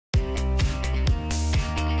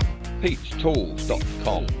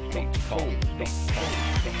Pete'sTools.com.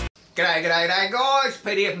 G'day guys,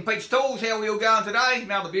 Pete here from Pete's Tools. How are we all going today?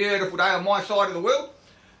 Another beautiful day on my side of the world.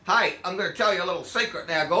 Hey, I'm going to tell you a little secret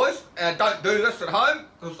now guys. Don't do this at home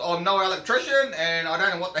because I'm no electrician and I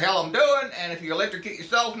don't know what the hell I'm doing, and if you electrocute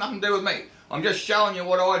yourself, nothing to do with me. I'm just showing you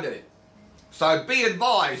what I do. So be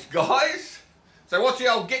advised guys. So what's the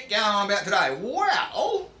old get going on about today?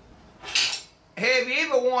 Well, have you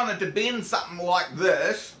ever wanted to bend something like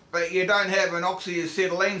this but you don't have an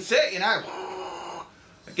oxy-acetylene set, you know,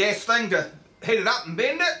 a gas thing to heat it up and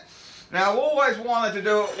bend it? Now I've always wanted to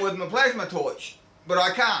do it with my plasma torch, but I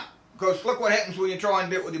can't, because look what happens when you try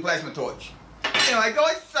and do it with your plasma torch. Anyway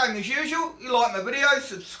guys, same as usual, you like my videos,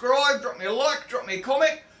 subscribe, drop me a like, drop me a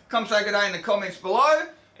comment, come say good day in the comments below,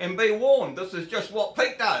 and be warned, this is just what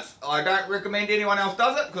Pete does. I don't recommend anyone else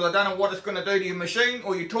does it, because I don't know what it's going to do to your machine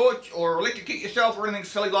or your torch or electrocute yourself or anything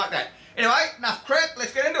silly like that. Anyway, enough crap,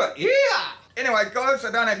 let's get into it. Yeah! Anyway guys,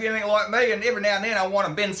 I don't know if you're anything like me, and every now and then I want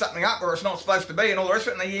to bend something up where it's not supposed to be and all the rest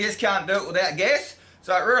of it, and you just can't do it without gas.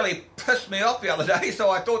 So it really pissed me off the other day, so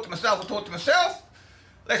I thought to myself,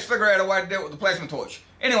 let's figure out a way to do it with the plasma torch.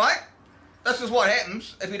 Anyway, this is what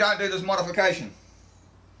happens if you don't do this modification.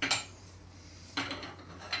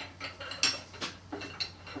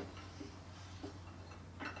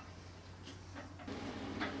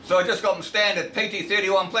 So I just got my standard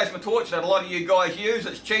PT31 plasma torch that a lot of you guys use.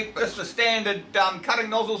 It's cheap. This is the standard cutting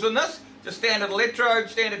nozzles in this. Just standard electrode,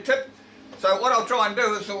 standard tip. So what I'll try and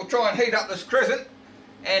do is we'll try and heat up this crescent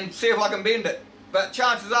and see if I can bend it. But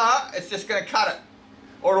chances are it's just going to cut it.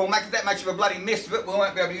 Or it'll make that much of a bloody mess of it, we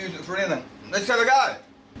won't be able to use it for anything. Let's have a go.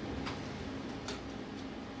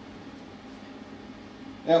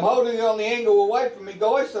 Now I'm holding it on the angle away from me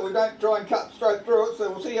guys, so we don't try and cut straight through it,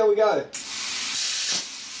 so we'll see how we go.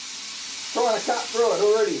 Trying to cut through it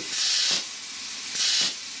already.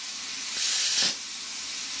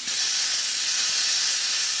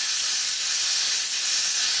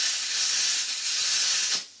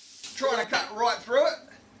 Trying to cut right through it.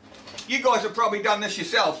 You guys have probably done this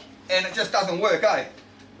yourself and it just doesn't work, eh?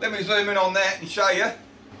 Let me zoom in on that and show you.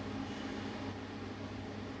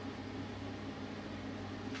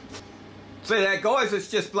 See that guys, it's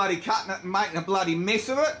just bloody cutting it and making a bloody mess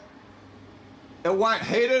of it. It won't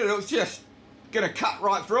heat it, it's just going to cut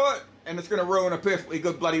right through it and it's going to ruin a perfectly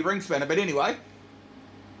good bloody ring spanner. But anyway,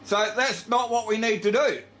 so that's not what we need to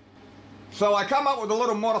do. So I come up with a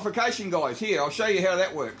little modification guys. Here, I'll show you how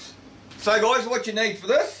that works. So guys, what you need for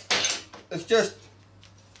this is just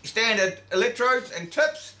standard electrodes and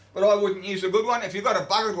tips, but I wouldn't use a good one. If you've got a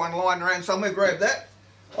buggered one lying around somewhere, grab that.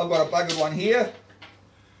 I've got a buggered one here.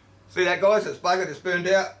 See that guys, it's buggered, it's burned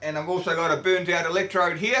out, and I've also got a burnt out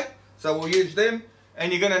electrode here. So we'll use them,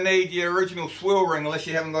 and you're going to need your original swirl ring unless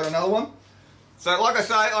you haven't got another one. So like I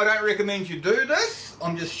say, I don't recommend you do this,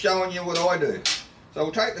 I'm just showing you what I do. So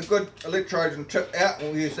we'll take the good electrodes and tip out,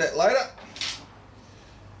 and we'll use that later.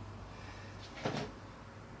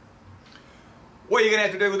 What you're going to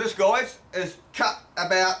have to do with this guys is cut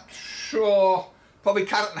about, probably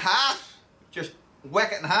cut it in half, just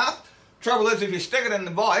whack it in half. Trouble is if you stick it in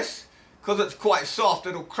the vise, because it's quite soft,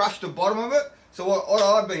 it'll crush the bottom of it. So what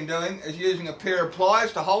I've been doing is using a pair of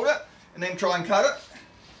pliers to hold it and then try and cut it.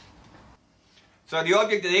 So the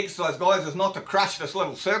object of the exercise guys is not to crush this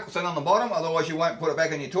little circle thing on the bottom, otherwise you won't put it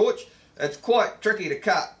back in your torch. It's quite tricky to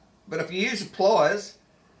cut, but if you use the pliers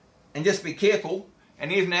and just be careful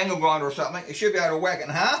and use an angle grinder or something, you should be able to whack it in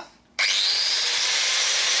half.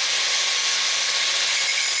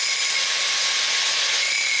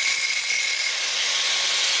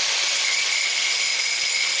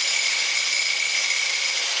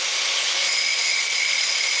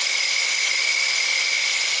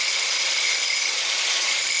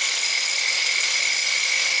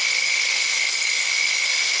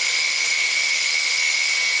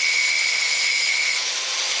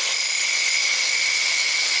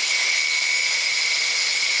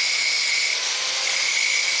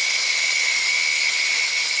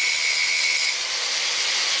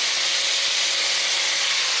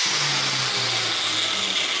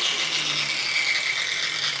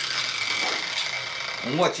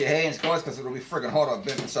 And watch your hands guys, because it'll be friggin' hot. I've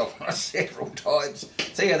burnt myself on it several times.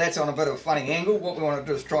 See how that's on a bit of a funny angle? What we want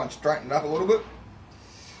to do is try and straighten it up a little bit.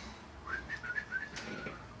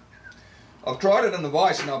 I've tried it in the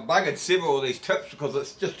vise and I've buggered several of these tips because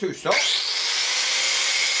it's just too soft.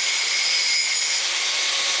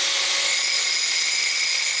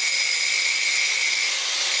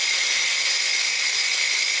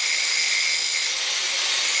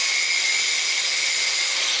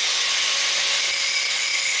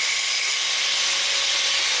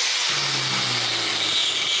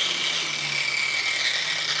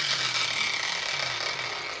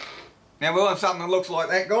 Now we want something that looks like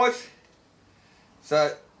that, guys.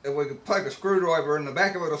 So if we could poke a screwdriver in the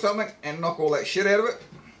back of it or something and knock all that shit out of it.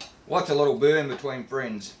 What's a little burn between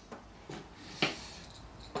friends?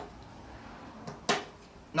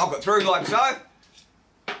 Knock it through like so.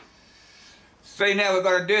 See, now we've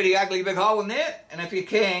got a dirty, ugly big hole in there, and if you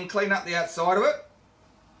can, clean up the outside of it.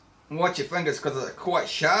 And watch your fingers because they're quite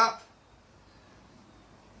sharp.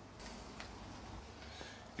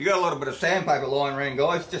 If you've got a little bit of sandpaper lying around,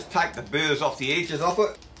 guys, just take the burrs off the edges of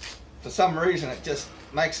it. For some reason it just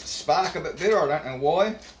makes it spark a bit better, I don't know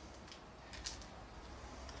why.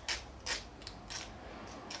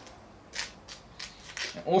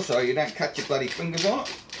 And also, you don't cut your bloody fingers on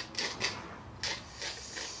it.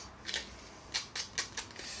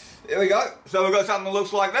 There we go. So we've got something that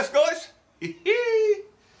looks like this, guys.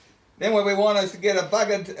 Then what we want is to get a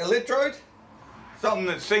buggered electrode. Something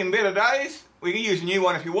that's seen better days. We can use a new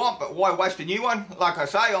one if you want, but why waste a new one? Like I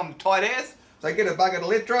say, I'm tight ass. So get a buggered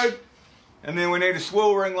electrode. And then we need a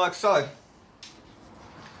swirl ring like so.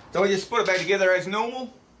 So we just put it back together as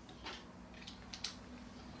normal.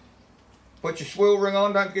 Put your swirl ring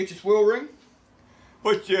on, don't forget your swirl ring.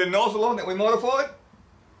 Put your nozzle on that we modified.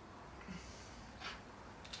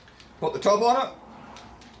 Put the top on it.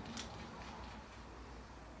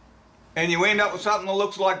 And you end up with something that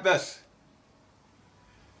looks like this.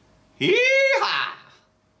 Yee-haw!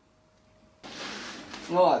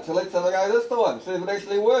 Right, so let's have a go this time, see if it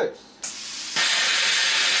actually works.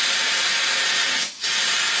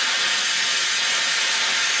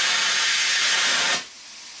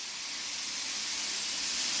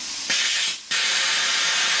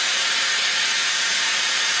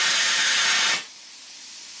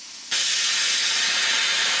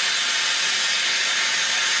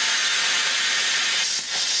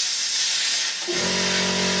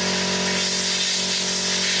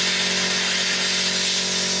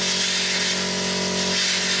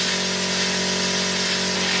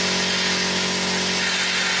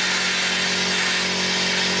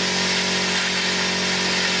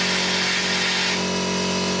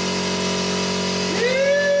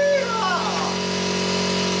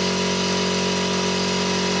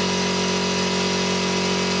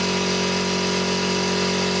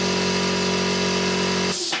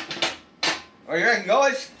 What do you reckon,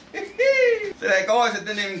 guys? See that, guys? It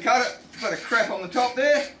didn't even cut it. Bit of crap on the top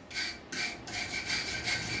there.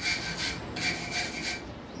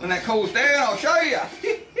 When that cools down, I'll show you.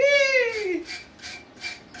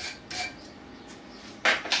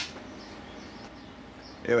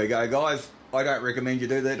 There we go, guys. I don't recommend you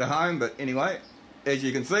do that at home, but anyway, as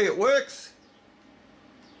you can see, it works.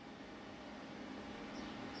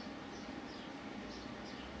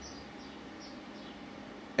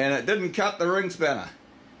 And it didn't cut the ring spanner.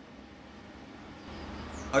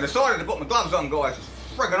 I decided to put my gloves on, guys. It's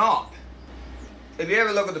friggin' hot. If you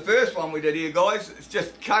ever look at the first one we did here, guys, it's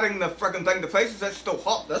just cutting the friggin' thing to pieces. That's still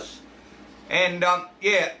hot, this. And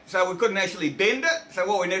yeah, so we couldn't actually bend it. So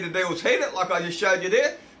what we need to do is heat it, like I just showed you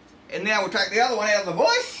there. And now we'll take the other one out of the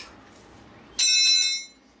vise.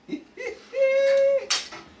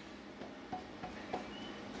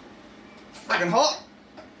 Friggin' hot.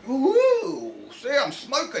 Ooh. See, I'm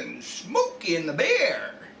smoking smoky in the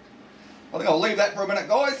beer. I think I'll leave that for a minute,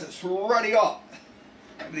 guys. It's ruddy hot.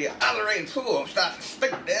 Maybe the other end, too. I'm starting to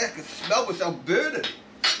stink there. I can smell myself burning.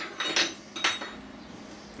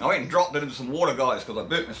 I went and dropped it into some water, guys, because I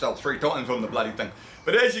burnt myself 3 times on the bloody thing.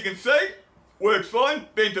 But as you can see, works fine.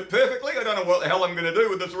 Bent it perfectly. I don't know what the hell I'm going to do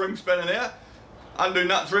with this ring spinner now. Undo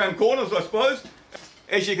nuts around corners, I suppose.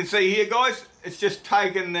 As you can see here, guys, it's just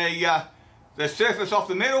taken the surface off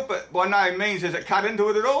the metal, but by no means has it cut into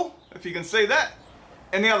it at all, if you can see that.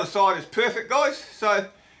 And the other side is perfect, guys. So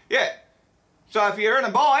yeah, so if you're in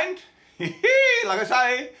a bind, like I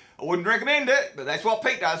say, I wouldn't recommend it, but that's what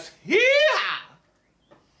Pete does.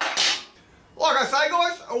 Like I say,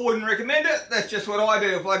 guys, I wouldn't recommend it. That's just what I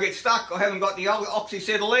do. If I get stuck, I haven't got the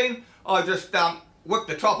oxy-acetylene, I just whip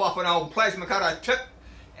the top off an old plasma cutter tip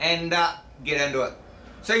and get into it.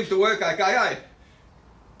 Seems to work okay, eh?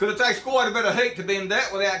 Because it takes quite a bit of heat to bend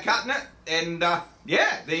that without cutting it. And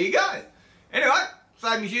yeah, there you go. Anyway,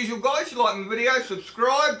 same as usual, guys. If you like my video,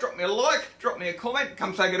 subscribe, drop me a like, drop me a comment,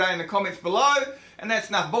 come say good day in the comments below. And that's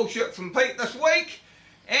enough bullshit from Pete this week.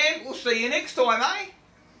 And we'll see you next time, eh?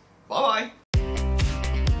 Bye-bye.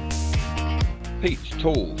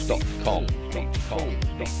 Pete'sTools.com